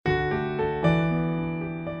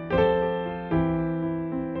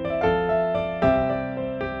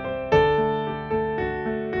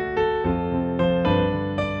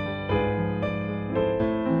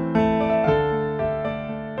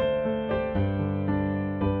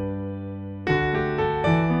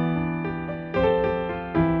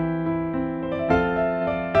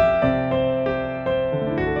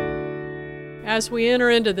As we enter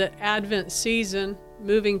into the Advent season,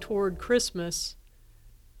 moving toward Christmas,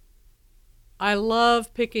 I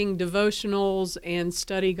love picking devotionals and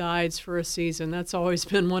study guides for a season. That's always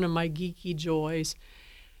been one of my geeky joys.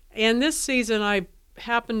 And this season I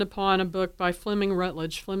happened upon a book by Fleming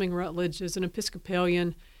Rutledge. Fleming Rutledge is an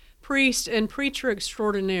Episcopalian priest and preacher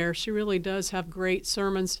extraordinaire. She really does have great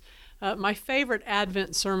sermons. My favorite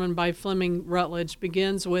Advent sermon by Fleming Rutledge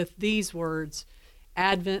begins with these words: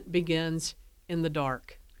 Advent begins in the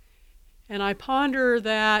dark. And I ponder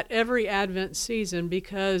that every Advent season,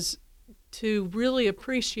 because to really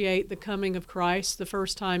appreciate the coming of Christ the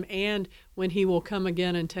first time and when he will come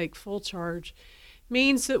again and take full charge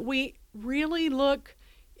means that we really look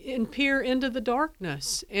and peer into the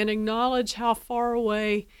darkness and acknowledge how far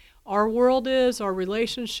away our world is, our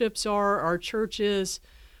relationships are, our church is,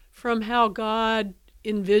 from how God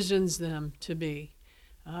envisions them to be.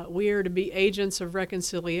 We are to be agents of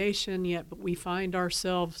reconciliation, yet we find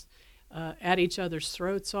ourselves at each other's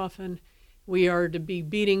throats often. We are to be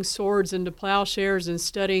beating swords into plowshares and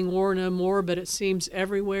studying war no more, but it seems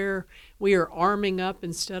everywhere we are arming up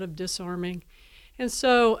instead of disarming. And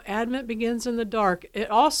so Advent begins in the dark.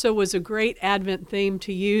 It also was a great Advent theme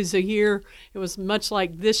to use a year. It was much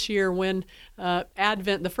like this year when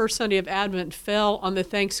Advent, the first Sunday of Advent, fell on the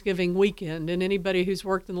Thanksgiving weekend. And anybody who's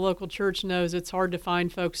worked in the local church knows it's hard to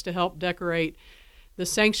find folks to help decorate the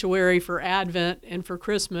sanctuary for Advent and for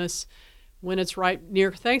Christmas when it's right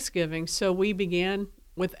near Thanksgiving. So we began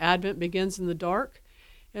with Advent begins in the dark.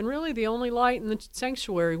 And really the only light in the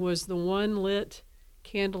sanctuary was the one lit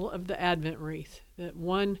candle of the Advent wreath. That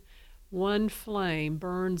one flame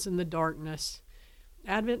burns in the darkness.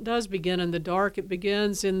 Advent does begin in the dark. It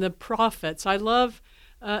begins in the prophets. I love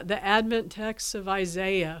the Advent texts of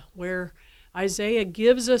Isaiah, where Isaiah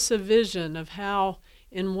gives us a vision of how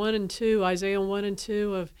in 1 and 2, Isaiah 1 and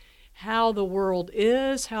 2, of how the world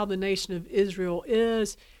is, how the nation of Israel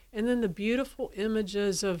is, and then the beautiful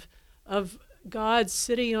images of God's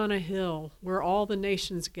city on a hill where all the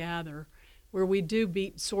nations gather, where we do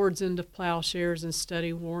beat swords into plowshares and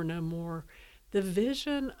study war no more. The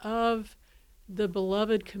vision of the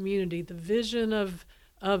beloved community, the vision of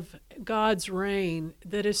God's reign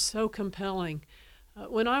that is so compelling.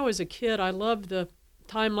 When I was a kid, I loved the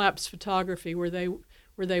time-lapse photography where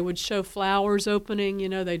they would show flowers opening. You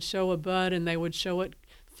know, they'd show a bud and they would show it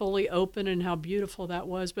fully open and how beautiful that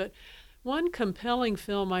was. But one compelling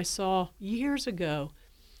film I saw years ago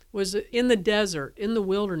was in the desert, in the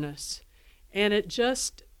wilderness. And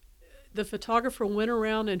the photographer went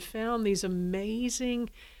around and found these amazing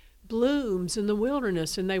blooms in the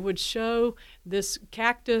wilderness, and they would show this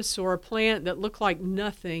cactus or a plant that looked like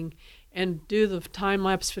nothing and do the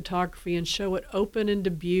time-lapse photography and show it open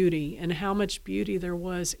into beauty and how much beauty there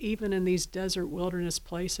was even in these desert wilderness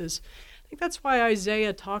places. I think that's why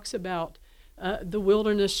Isaiah talks about the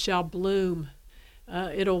wilderness shall bloom.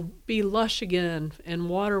 It'll be lush again and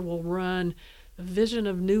water will run. A vision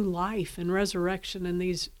of new life and resurrection in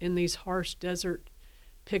these harsh desert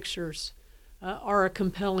pictures are a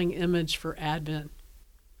compelling image for Advent.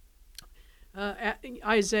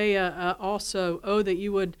 Isaiah also, "Oh, that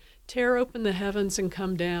you would tear open the heavens and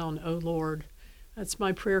come down, O Lord." That's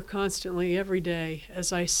my prayer constantly every day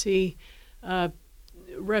as I see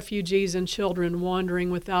refugees and children wandering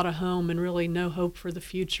without a home and really no hope for the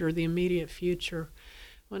future, the immediate future.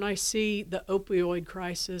 When I see the opioid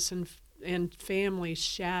crisis and families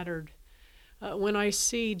shattered, when I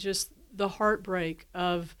see just the heartbreak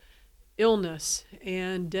of illness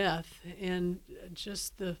and death and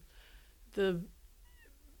just the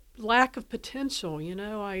lack of potential, you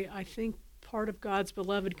know, I think part of God's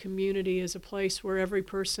beloved community is a place where every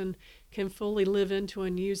person can fully live into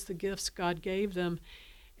and use the gifts God gave them.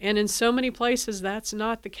 And in so many places, that's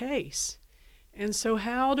not the case. And so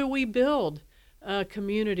how do we build a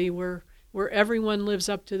community where everyone lives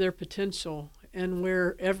up to their potential and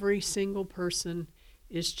where every single person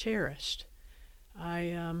is cherished?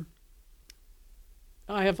 I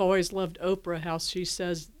have always loved Oprah, how she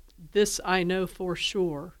says, "This I know for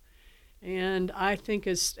sure." And I think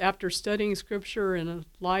after studying Scripture and a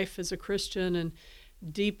life as a Christian and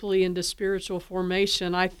deeply into spiritual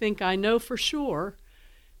formation, I think I know for sure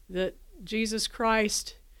that Jesus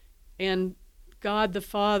Christ and God the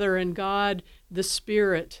Father and God the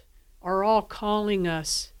Spirit are all calling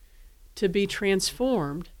us to be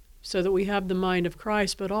transformed so that we have the mind of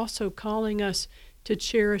Christ, but also calling us to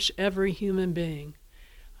cherish every human being.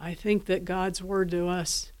 I think that God's word to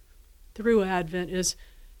us through Advent is,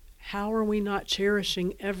 how are we not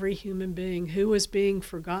cherishing every human being? Who is being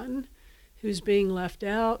forgotten? Who's being left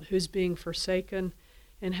out? Who's being forsaken?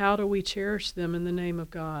 And how do we cherish them in the name of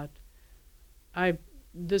God?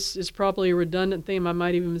 this is probably a redundant theme. I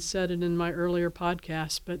might even have said it in my earlier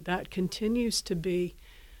podcast, but that continues to be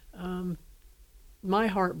my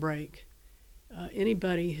heartbreak.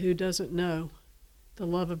 Anybody who doesn't know the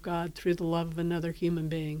love of God through the love of another human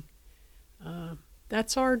being,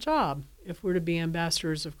 that's our job if we're to be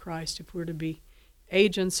ambassadors of Christ, if we're to be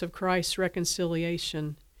agents of Christ's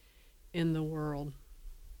reconciliation in the world.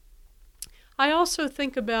 I also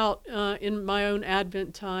think about, in my own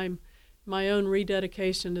Advent time, my own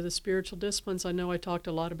rededication to the spiritual disciplines. I know I talked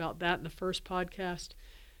a lot about that in the first podcast,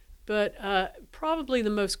 but probably the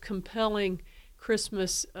most compelling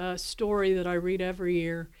Christmas story that I read every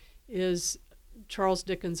year is Charles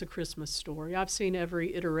Dickens' A Christmas Story. I've seen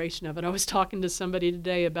every iteration of it. I was talking to somebody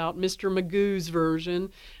today about Mr. Magoo's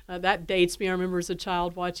version. That dates me. I remember as a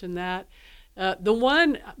child watching that. The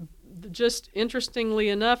one, just interestingly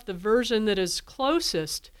enough, the version that is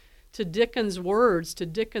closest to Dickens' words, to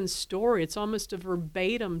Dickens' story, it's almost a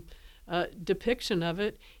verbatim depiction of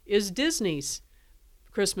it, is Disney's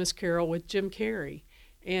Christmas Carol with Jim Carrey.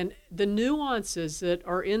 And the nuances that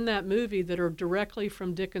are in that movie that are directly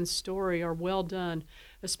from Dickens' story are well done,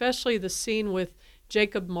 especially the scene with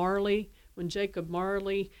Jacob Marley, when Jacob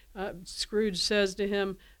Marley, Scrooge says to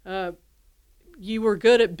him, you were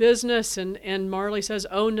good at business, and Marley says,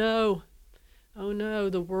 oh no,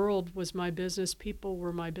 the world was my business, people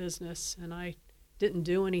were my business, and I didn't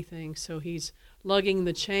do anything. So he's lugging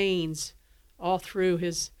the chains all through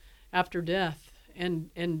his after death.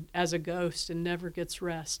 And as a ghost, and never gets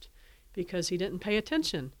rest because he didn't pay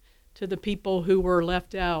attention to the people who were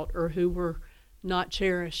left out or who were not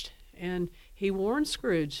cherished. And he warns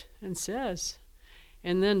Scrooge and says,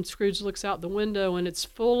 and then Scrooge looks out the window and it's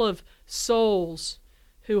full of souls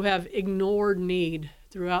who have ignored need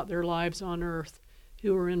throughout their lives on earth,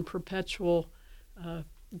 who are in perpetual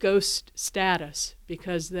ghost status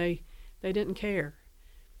because they didn't care.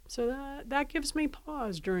 So that gives me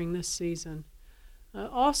pause during this season.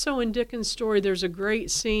 Also in Dickens' story, there's a great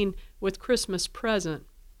scene with Christmas Present.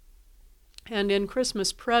 And in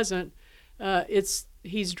Christmas Present,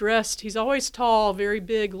 he's dressed, he's always tall, very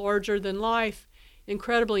big, larger than life,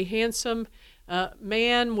 incredibly handsome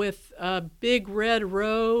man with a big red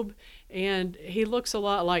robe, and he looks a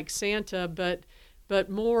lot like Santa, but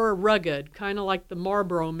more rugged, kind of like the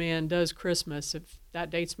Marlboro Man does Christmas. If that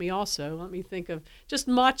dates me also. Let me think of just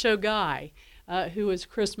macho guy. Who is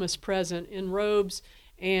Christmas Present in robes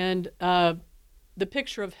and the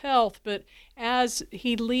picture of health. But as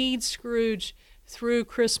he leads Scrooge through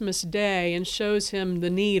Christmas Day and shows him the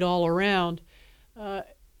need all around,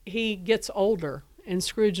 he gets older. And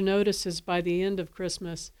Scrooge notices by the end of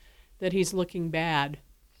Christmas that he's looking bad.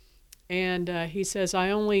 And he says,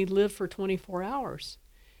 I only live for 24 hours.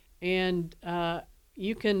 And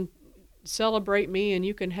you can celebrate me and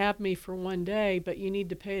you can have me for one day, but you need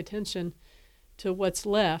to pay attention to what's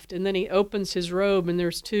left. And then he opens his robe and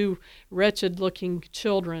there's two wretched-looking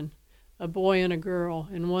children, a boy and a girl,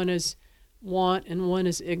 and one is want and one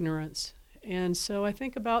is ignorance. And so I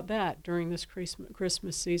think about that during this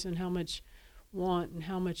Christmas season, how much want and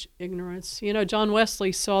how much ignorance. You know, John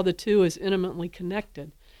Wesley saw the two as intimately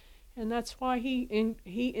connected, and that's why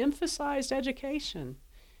he emphasized education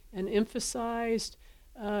and emphasized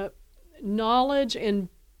knowledge and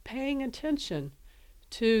paying attention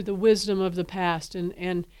to the wisdom of the past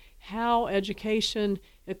and how education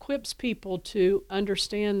equips people to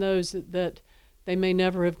understand those that they may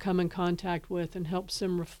never have come in contact with and helps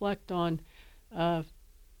them reflect on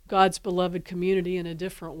God's beloved community in a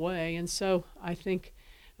different way. And so I think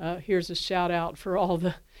here's a shout out for all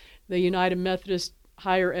the United Methodist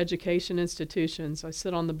higher education institutions. I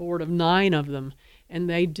sit on the board of 9 of them, and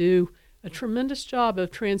they do a tremendous job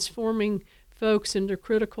of transforming folks into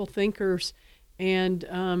critical thinkers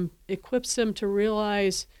and equips them to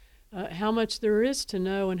realize how much there is to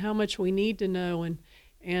know and how much we need to know,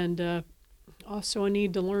 and also a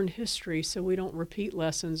need to learn history so we don't repeat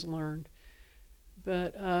lessons learned.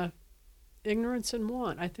 But ignorance and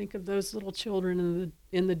want, I think of those little children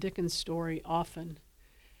in the Dickens story often.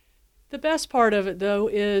 The best part of it, though,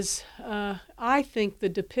 is I think the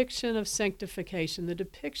depiction of sanctification, the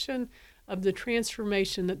depiction of the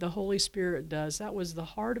transformation that the Holy Spirit does. That was the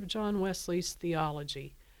heart of John Wesley's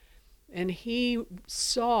theology. And he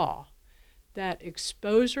saw that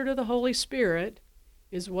exposure to the Holy Spirit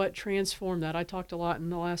is what transformed that. I talked a lot in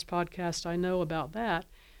the last podcast, I know, about that.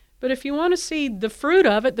 But if you want to see the fruit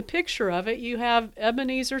of it, the picture of it, you have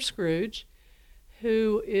Ebenezer Scrooge,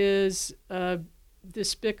 who is a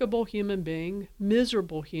despicable human being,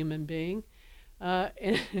 miserable human being,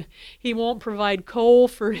 And he won't provide coal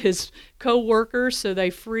for his co-workers, so they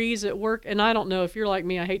freeze at work. And I don't know, if you're like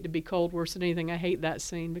me, I hate to be cold worse than anything. I hate that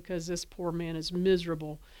scene because this poor man is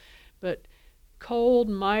miserable. But cold,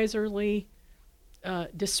 miserly,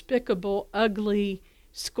 despicable, ugly,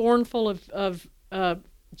 scornful of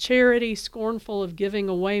charity, scornful of giving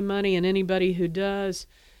away money and anybody who does,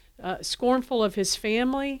 scornful of his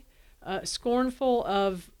family, scornful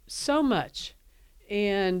of so much,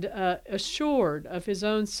 and assured of his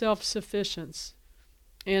own self-sufficiency,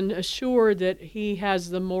 and assured that he has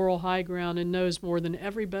the moral high ground and knows more than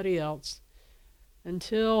everybody else,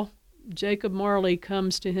 until Jacob Marley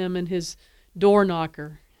comes to him in his door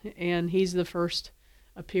knocker, and he's the first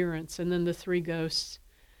appearance, and then the three ghosts.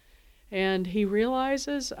 And he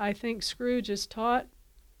realizes, I think Scrooge is taught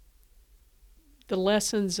the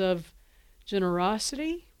lessons of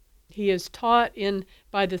generosity. He is taught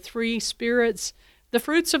by the three spirits, the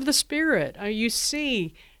fruits of the Spirit. You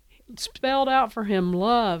see spelled out for him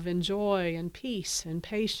love and joy and peace and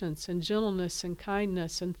patience and gentleness and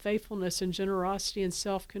kindness and faithfulness and generosity and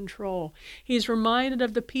self-control. He's reminded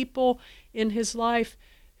of the people in his life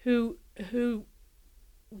who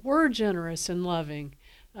were generous and loving.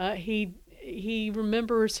 He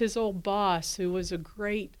remembers his old boss, who was a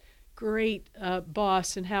great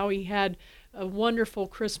boss, and how he had a wonderful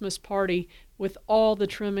Christmas party with all the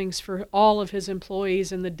trimmings for all of his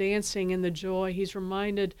employees and the dancing and the joy. He's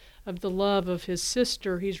reminded of the love of his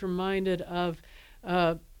sister. He's reminded of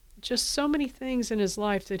just so many things in his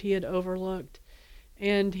life that he had overlooked.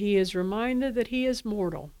 And he is reminded that he is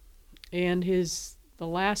mortal. And the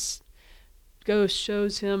last ghost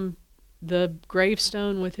shows him the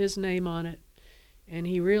gravestone with his name on it. And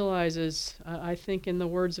he realizes, I think in the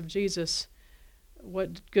words of Jesus,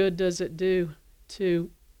 what good does it do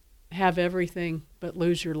to have everything but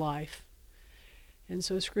lose your life? And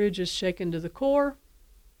so Scrooge is shaken to the core,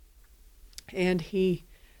 and he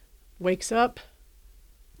wakes up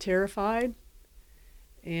terrified,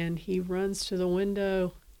 and he runs to the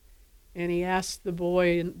window, and he asks the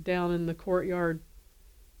boy down in the courtyard,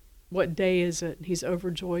 what day is it? And he's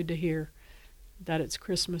overjoyed to hear that it's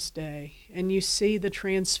Christmas Day. And you see the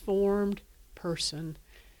transformed person,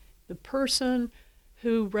 the person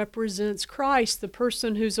who represents Christ, the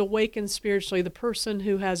person who's awakened spiritually, the person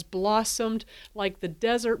who has blossomed like the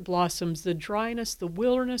desert blossoms. The dryness, the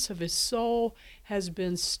wilderness of his soul has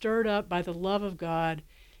been stirred up by the love of God,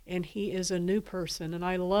 and he is a new person. And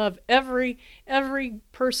I love every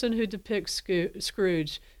person who depicts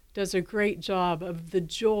Scrooge does a great job of the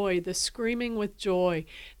joy, the screaming with joy,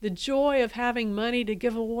 the joy of having money to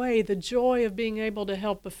give away, the joy of being able to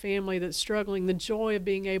help a family that's struggling, the joy of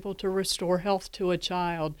being able to restore health to a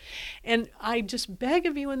child. And I just beg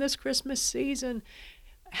of you in this Christmas season,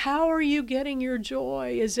 how are you getting your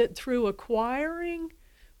joy? Is it through acquiring,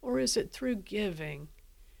 or is it through giving?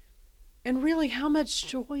 And really, how much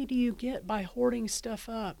joy do you get by hoarding stuff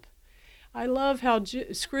up? I love how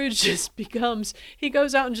Scrooge just becomes, he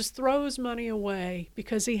goes out and just throws money away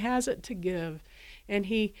because he has it to give. And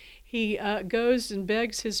he goes and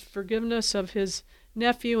begs his forgiveness of his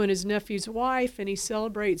nephew and his nephew's wife, and he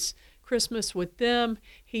celebrates Christmas with them.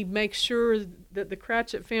 He makes sure that the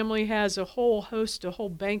Cratchit family has a whole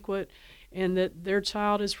banquet, and that their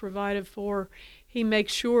child is provided for. He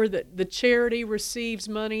makes sure that the charity receives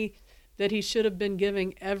money that he should have been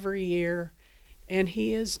giving every year. And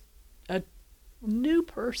he is a new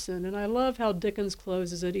person. And I love how Dickens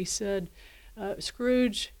closes it. He said,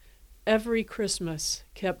 Scrooge, every Christmas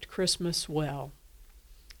kept Christmas well.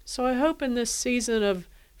 So I hope in this season of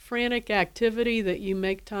frantic activity that you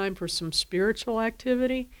make time for some spiritual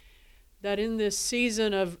activity, that in this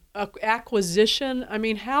season of acquisition, I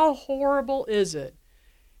mean, how horrible is it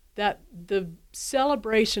that the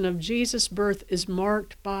celebration of Jesus' birth is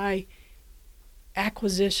marked by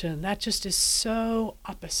acquisition? That just is so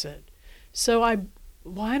opposite. So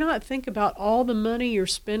why not think about all the money you're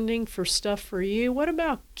spending for stuff for you? What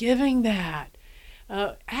about giving that?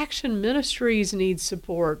 Action Ministries needs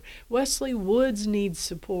support. Wesley Woods needs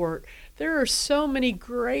support. There are so many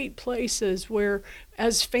great places where,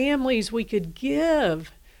 as families, we could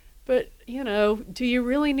give. But, do you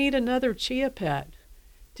really need another Chia Pet?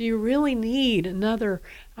 Do you really need another?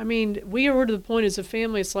 I mean, we are to the point as a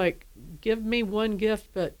family, it's like, give me one gift,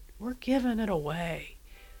 but we're giving it away.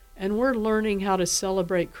 And we're learning how to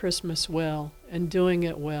celebrate Christmas well and doing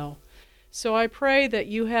it well. So I pray that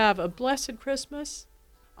you have a blessed Christmas.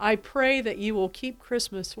 I pray that you will keep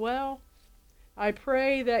Christmas well. I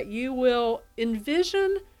pray that you will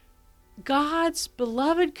envision God's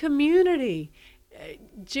beloved community.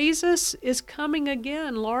 Jesus is coming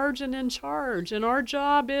again, large and in charge. And our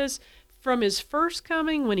job is from his first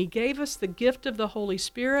coming, when he gave us the gift of the Holy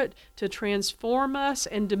Spirit to transform us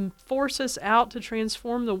and to force us out to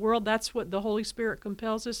transform the world. That's what the Holy Spirit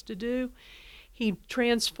compels us to do. He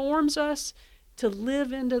transforms us to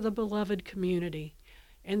live into the beloved community.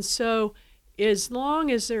 And so as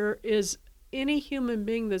long as there is any human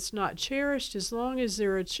being that's not cherished, as long as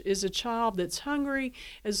there is a child that's hungry,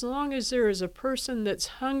 as long as there is a person that's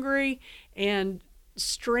hungry and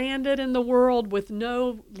stranded in the world with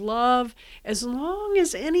no love, as long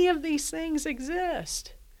as any of these things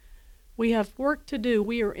exist, we have work to do.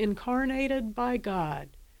 We are incarnated by God,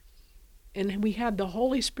 and we have the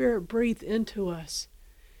Holy Spirit breathed into us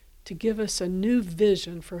to give us a new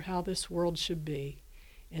vision for how this world should be.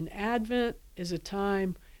 And Advent is a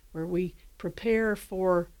time where we prepare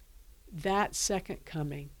for that second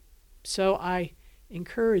coming. So I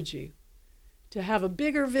encourage you to have a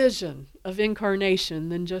bigger vision of incarnation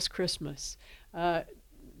than just Christmas.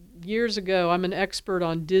 Years ago, I'm an expert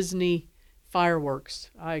on Disney fireworks.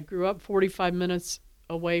 I grew up 45 minutes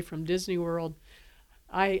away from Disney World.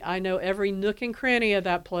 I know every nook and cranny of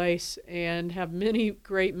that place and have many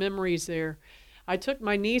great memories there. I took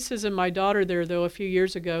my nieces and my daughter there, though, a few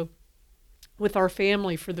years ago with our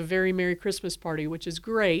family for the Very Merry Christmas Party, which is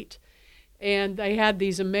great. And they had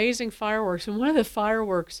these amazing fireworks. And one of the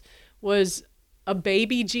fireworks was a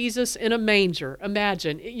baby Jesus in a manger.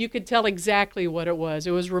 Imagine. You could tell exactly what it was.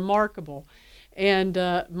 It was remarkable. And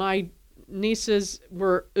my nieces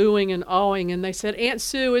were oohing and awing, and they said, "Aunt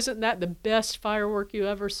Sue, isn't that the best firework you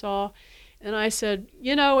ever saw?" And I said,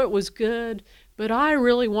 it was good, but I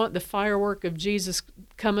really want the firework of Jesus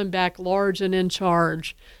coming back large and in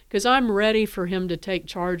charge, because I'm ready for him to take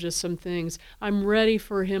charge of some things. I'm ready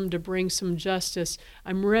for him to bring some justice.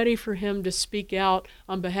 I'm ready for him to speak out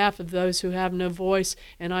on behalf of those who have no voice,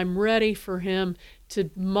 and I'm ready for him to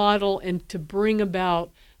model and to bring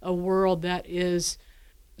about a world that is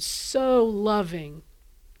so loving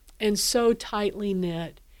and so tightly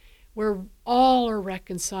knit, where all are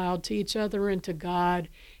reconciled to each other and to God,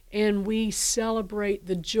 and we celebrate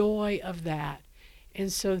the joy of that.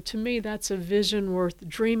 And so to me, that's a vision worth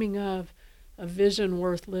dreaming of, a vision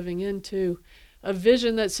worth living into, a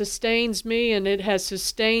vision that sustains me, and it has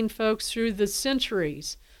sustained folks through the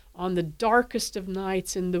centuries on the darkest of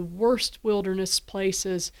nights in the worst wilderness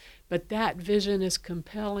places. But that vision is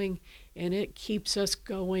compelling, and it keeps us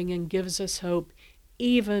going and gives us hope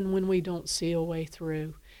even when we don't see a way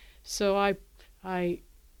through. So I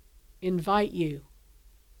invite you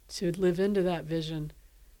to live into that vision,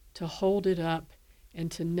 to hold it up,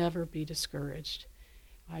 and to never be discouraged.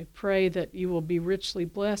 I pray that you will be richly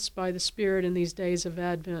blessed by the Spirit in these days of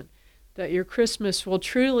Advent, that your Christmas will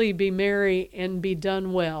truly be merry and be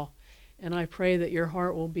done well. And I pray that your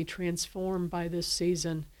heart will be transformed by this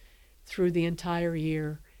season through the entire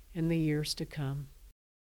year and the years to come.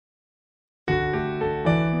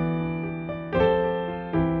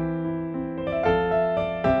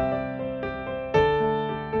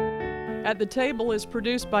 At the Table is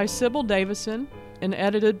produced by Sybil Davison and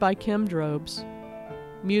edited by Kim Drobes.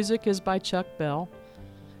 Music is by Chuck Bell.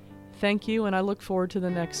 Thank you, and I look forward to the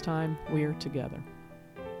next time we are together.